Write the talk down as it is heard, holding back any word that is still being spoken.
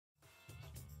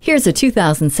Here's a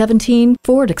 2017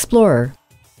 Ford Explorer.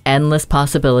 Endless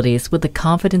possibilities with the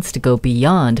confidence to go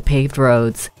beyond paved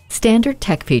roads. Standard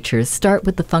tech features start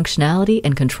with the functionality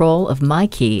and control of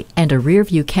MyKey and a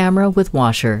rear-view camera with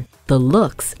washer. The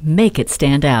looks make it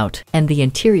stand out, and the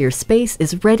interior space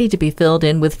is ready to be filled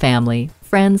in with family,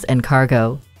 friends, and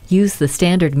cargo. Use the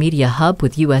standard media hub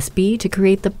with USB to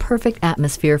create the perfect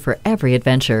atmosphere for every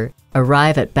adventure.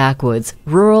 Arrive at backwoods,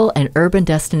 rural, and urban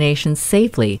destinations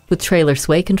safely with trailer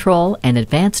sway control and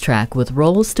advanced track with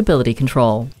roll stability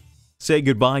control. Say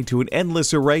goodbye to an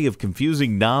endless array of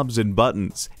confusing knobs and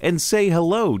buttons, and say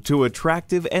hello to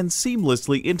attractive and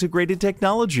seamlessly integrated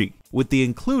technology with the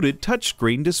included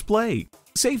touchscreen display.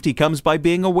 Safety comes by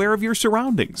being aware of your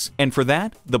surroundings, and for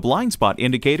that, the blind spot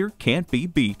indicator can't be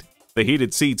beat. The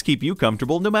heated seats keep you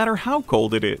comfortable no matter how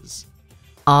cold it is.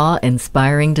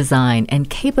 Awe-inspiring design and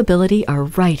capability are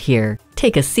right here.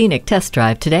 Take a scenic test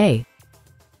drive today.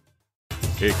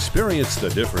 Experience the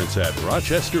difference at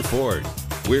Rochester Ford.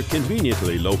 We're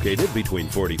conveniently located between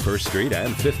 41st Street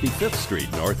and 55th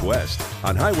Street Northwest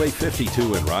on Highway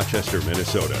 52 in Rochester,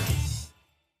 Minnesota.